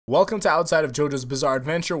Welcome to Outside of Jojo's Bizarre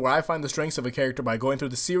Adventure, where I find the strengths of a character by going through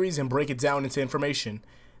the series and break it down into information.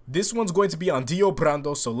 This one's going to be on Dio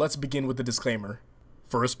Brando, so let's begin with the disclaimer.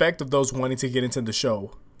 For respect of those wanting to get into the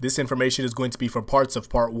show, this information is going to be from parts of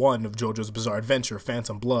Part 1 of Jojo's Bizarre Adventure,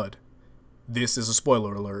 Phantom Blood. This is a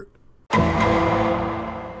spoiler alert.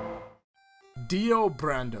 Dio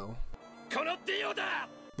Brando,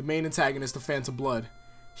 the main antagonist of Phantom Blood.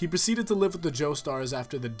 He proceeded to live with the Joestars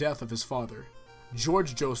after the death of his father.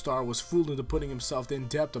 George Joestar was fooled into putting himself in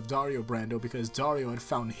debt of Dario Brando because Dario had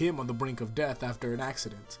found him on the brink of death after an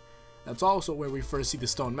accident. That's also where we first see the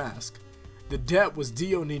stone mask. The debt was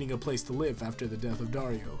Dio needing a place to live after the death of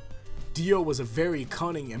Dario. Dio was a very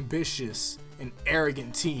cunning, ambitious, and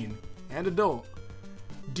arrogant teen and adult.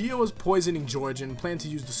 Dio was poisoning George and planned to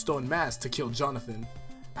use the stone mask to kill Jonathan.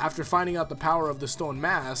 After finding out the power of the stone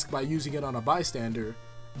mask by using it on a bystander,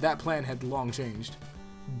 that plan had long changed.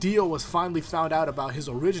 Dio was finally found out about his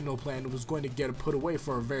original plan and was going to get put away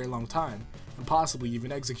for a very long time, and possibly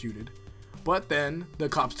even executed. But then, the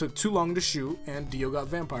cops took too long to shoot, and Dio got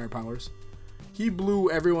vampire powers. He blew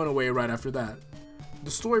everyone away right after that.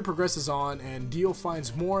 The story progresses on, and Dio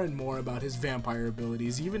finds more and more about his vampire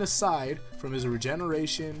abilities, even aside from his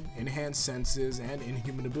regeneration, enhanced senses, and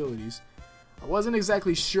inhuman abilities. I wasn't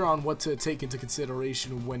exactly sure on what to take into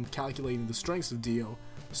consideration when calculating the strengths of Dio,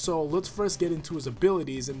 so let's first get into his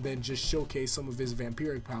abilities and then just showcase some of his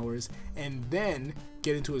vampiric powers, and then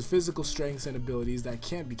get into his physical strengths and abilities that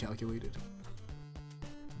can't be calculated.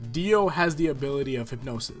 Dio has the ability of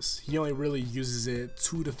hypnosis. He only really uses it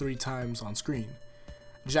 2 to 3 times on screen.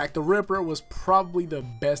 Jack the Ripper was probably the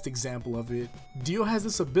best example of it. Dio has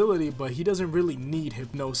this ability, but he doesn't really need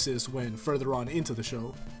hypnosis when further on into the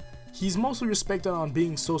show. He's mostly respected on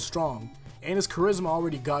being so strong, and his charisma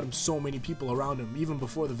already got him so many people around him even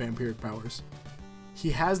before the vampiric powers. He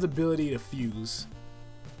has the ability to fuse.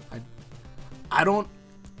 I don't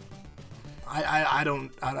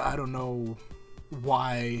know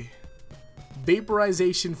why.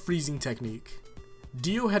 Vaporization freezing technique.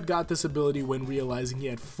 Dio had got this ability when realizing he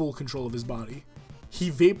had full control of his body. He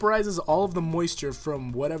vaporizes all of the moisture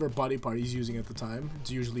from whatever body part he's using at the time. It's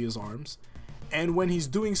usually his arms. And when he's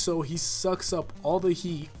doing so, he sucks up all the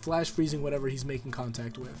heat, flash freezing whatever he's making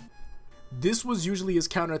contact with. This was usually his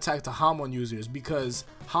counterattack to Hamon users because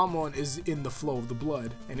Hamon is in the flow of the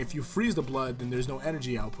blood, and if you freeze the blood, then there's no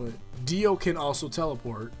energy output. Dio can also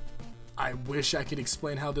teleport. I wish I could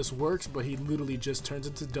explain how this works, but he literally just turns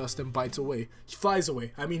into dust and bites away. He flies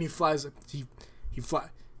away. I mean, he flies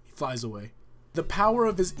away. The power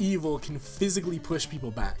of his evil can physically push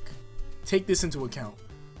people back. Take this into account.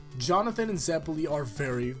 Jonathan and Zeppeli are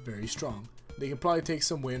very, very strong. They can probably take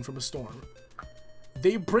some wind from a storm.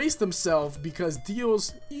 They braced themselves because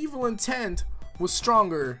Dio's evil intent was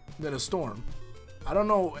stronger than a storm. I don't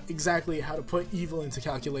know exactly how to put evil into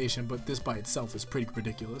calculation, but this by itself is pretty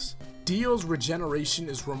ridiculous. Dio's regeneration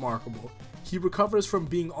is remarkable. He recovers from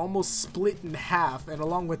being almost split in half, and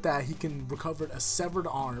along with that, he can recover a severed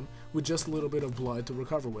arm with just a little bit of blood to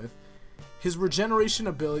recover with. His regeneration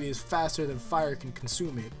ability is faster than fire can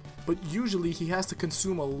consume it, but usually he has to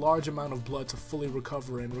consume a large amount of blood to fully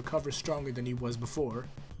recover and recover stronger than he was before.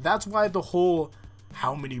 That's why the whole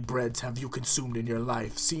 "how many breads have you consumed in your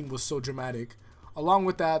life" scene was so dramatic. Along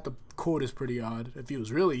with that, the quote is pretty odd. If he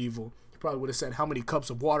was really evil, he probably would have said, "How many cups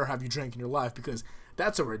of water have you drank in your life?" because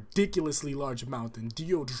that's a ridiculously large amount, and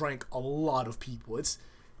Dio drank a lot of people.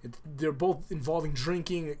 They're both involving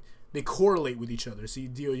drinking. They correlate with each other. See,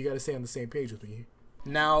 Dio, you gotta stay on the same page with me.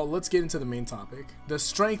 Now, let's get into the main topic. The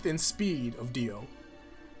strength and speed of Dio.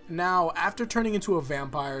 Now, after turning into a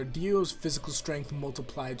vampire, Dio's physical strength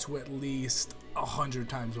multiplied to at least 100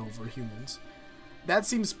 times over humans. That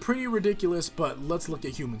seems pretty ridiculous, but let's look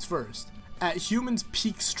at humans first. At humans'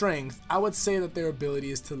 peak strength, I would say that their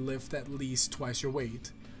ability is to lift at least twice your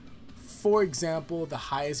weight. For example, the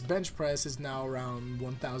highest bench press is now around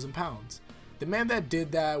 1,000 pounds. The man that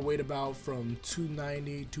did that weighed about from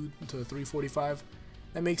 290 to 345.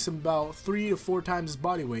 That makes him about 3 to 4 times his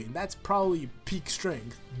body weight, and that's probably peak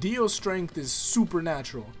strength. Dio's strength is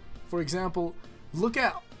supernatural. For example, look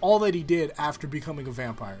at all that he did after becoming a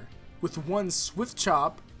vampire. With one swift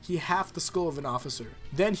chop, he halved the skull of an officer.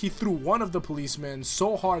 Then he threw one of the policemen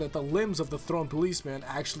so hard that the limbs of the thrown policeman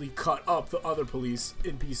actually cut up the other police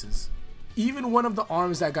in pieces. Even one of the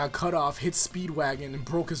arms that got cut off hit Speedwagon and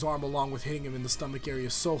broke his arm along with hitting him in the stomach area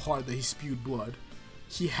so hard that he spewed blood.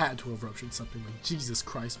 He had to have ruptured something, like Jesus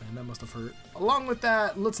Christ, man, that must have hurt. Along with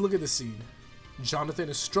that, let's look at the scene. Jonathan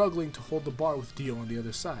is struggling to hold the bar with Dio on the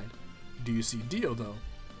other side. Do you see Dio though?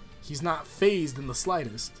 He's not phased in the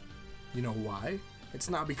slightest. You know why? It's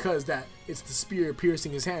not because that it's the spear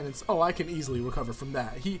piercing his hand. It's, oh, I can easily recover from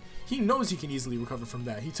that. He knows he can easily recover from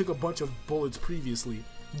that. He took a bunch of bullets previously.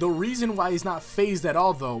 The reason why he's not phased at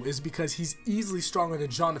all, though, is because he's easily stronger than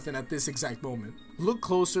Jonathan at this exact moment. Look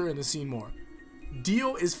closer in the scene more.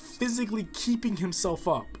 Dio is physically keeping himself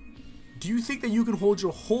up. Do you think that you can hold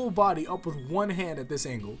your whole body up with one hand at this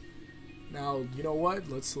angle? Now, you know what?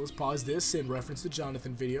 Let's pause this and reference the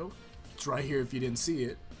Jonathan video. It's right here if you didn't see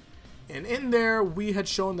it. And in there, we had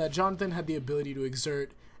shown that Jonathan had the ability to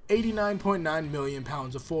exert 89.9 million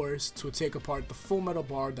pounds of force to take apart the full metal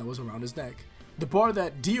bar that was around his neck. The bar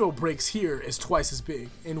that Dio breaks here is twice as big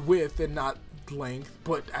in width and not length,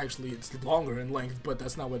 but actually it's longer in length, but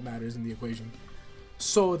that's not what matters in the equation.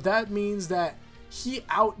 So that means that he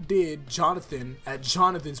outdid Jonathan at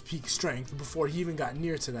Jonathan's peak strength before he even got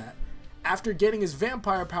near to that. After getting his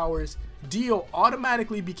vampire powers, Dio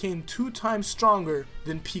automatically became 2 times stronger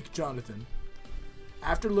than peak Jonathan.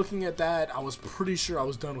 After looking at that, I was pretty sure I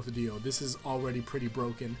was done with Dio. This is already pretty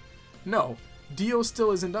broken. No, Dio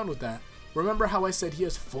still isn't done with that. Remember how I said he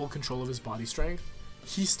has full control of his body strength?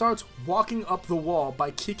 He starts walking up the wall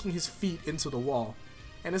by kicking his feet into the wall.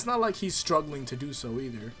 And it's not like he's struggling to do so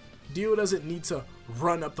either. Dio doesn't need to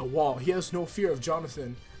run up the wall. He has no fear of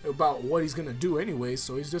Jonathan about what he's gonna do anyway,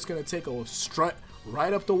 so he's just gonna take a strut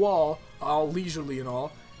right up the wall, all leisurely and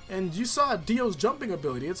all. And you saw Dio's jumping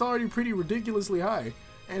ability. It's already pretty ridiculously high.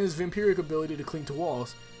 And his vampiric ability to cling to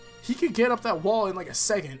walls. He could get up that wall in like a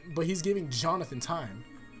second, but he's giving Jonathan time.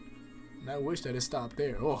 And I wish that it stopped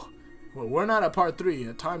there. Oh, well, we're not at part 3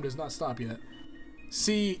 yet. Time does not stop yet.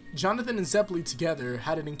 See, Jonathan and Zeppeli together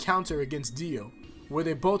had an encounter against Dio, where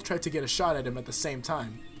they both tried to get a shot at him at the same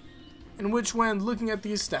time. In which, when looking at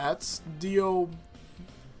these stats,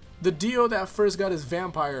 the Dio that first got his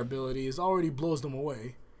vampire abilities already blows them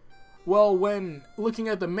away. Well, when looking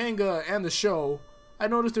at the manga and the show, I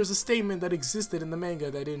noticed there's a statement that existed in the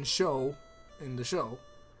manga that didn't show in the show.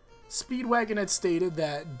 Speedwagon had stated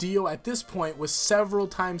that Dio at this point was several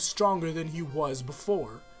times stronger than he was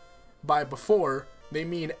before. By before, they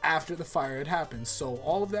mean after the fire had happened. So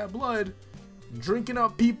all of that blood drinking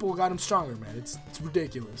up people got him stronger, man. It's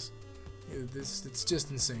ridiculous. It's just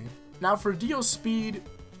insane. Now for Dio's speed,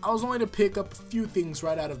 I was only to pick up a few things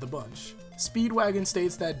right out of the bunch. Speedwagon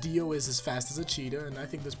states that Dio is as fast as a cheetah, and I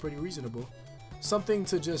think that's pretty reasonable. Something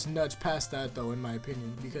to just nudge past that though, in my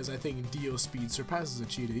opinion, because I think Dio's speed surpasses a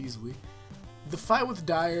cheetah easily. The fight with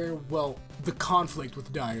Dyer, well, the conflict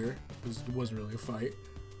with Dyer, it wasn't really a fight,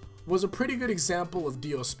 was a pretty good example of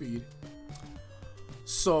Dio's speed.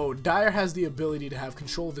 So Dyer has the ability to have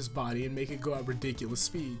control of his body and make it go at ridiculous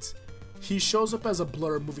speeds. He shows up as a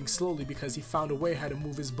blur moving slowly because he found a way how to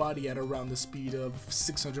move his body at around the speed of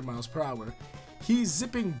 600 miles per hour. He's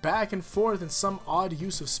zipping back and forth in some odd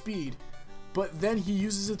use of speed, but then he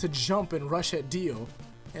uses it to jump and rush at Dio,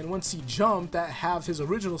 and once he jumped, that halved his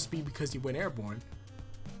original speed because he went airborne.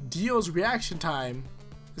 Dio's reaction time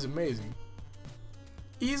is amazing.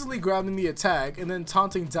 Easily grabbing the attack and then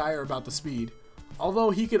taunting Dyer about the speed.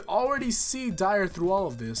 Although he could already see Dyer through all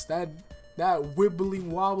of this, that wibbling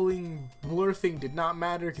wobbling blur thing did not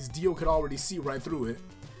matter because Dio could already see right through it.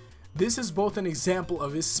 This is both an example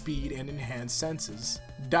of his speed and enhanced senses.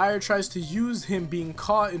 Dyer tries to use him being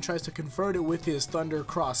caught and tries to convert it with his Thunder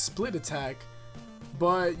Cross split attack,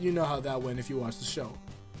 but you know how that went if you watch the show.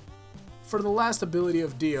 For the last ability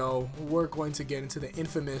of Dio, we're going to get into the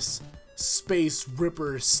infamous Space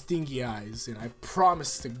Ripper Stingy Eyes, and I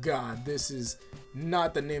promise to God this is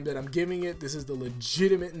not the name that I'm giving it. This is the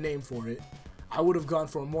legitimate name for it. I would have gone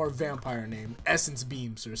for a more vampire name, Essence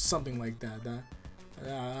Beams or something like that.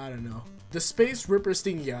 I don't know. The Space Ripper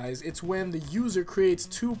Stingy Eyes, it's when the user creates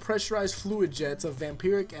 2 pressurized fluid jets of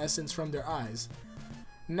vampiric essence from their eyes.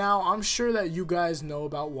 Now, I'm sure that you guys know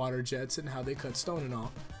about water jets and how they cut stone and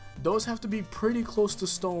all. Those have to be pretty close to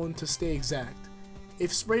stone to stay exact.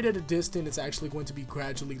 If sprayed at a distance, it's actually going to be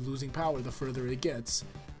gradually losing power the further it gets.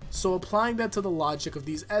 So applying that to the logic of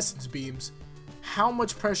these essence beams, how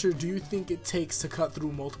much pressure do you think it takes to cut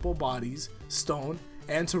through multiple bodies, stone,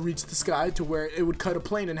 and to reach the sky to where it would cut a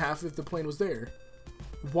plane in half if the plane was there?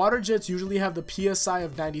 Water jets usually have the PSI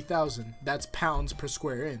of 90,000, that's pounds per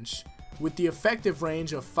square inch, with the effective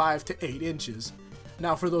range of 5 to 8 inches.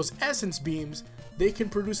 Now for those essence beams, they can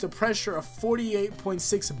produce a pressure of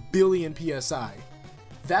 48.6 billion PSI.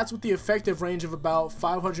 That's with the effective range of about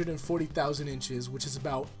 540,000 inches, which is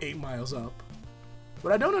about 8 miles up.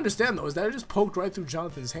 What I don't understand though is that it just poked right through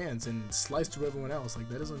Jonathan's hands and sliced through everyone else. Like,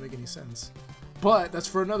 that doesn't make any sense. But that's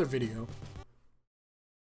for another video.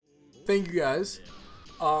 Thank you guys.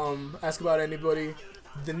 Ask about anybody.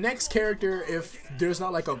 The next character, if there's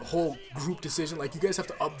not like a whole group decision, like you guys have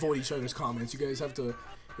to upvote each other's comments. You guys have to,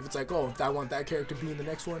 if it's like, oh, if I want that character to be in the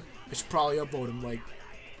next one, I should probably upvote him. Like,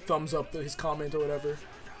 thumbs up his comment or whatever.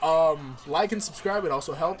 Like and subscribe, it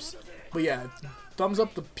also helps. But yeah, thumbs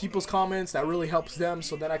up the people's comments, that really helps them,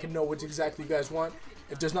 so then I can know what exactly you guys want.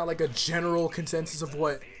 If there's not like a general consensus of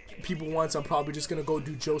what people want, so I'm probably just gonna go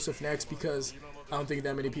do Joseph next, because I don't think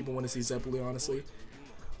that many people want to see Zeppeli, honestly.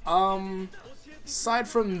 Aside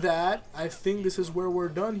from that, I think this is where we're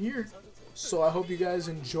done here. So I hope you guys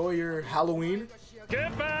enjoy your Halloween.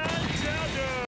 Goodbye.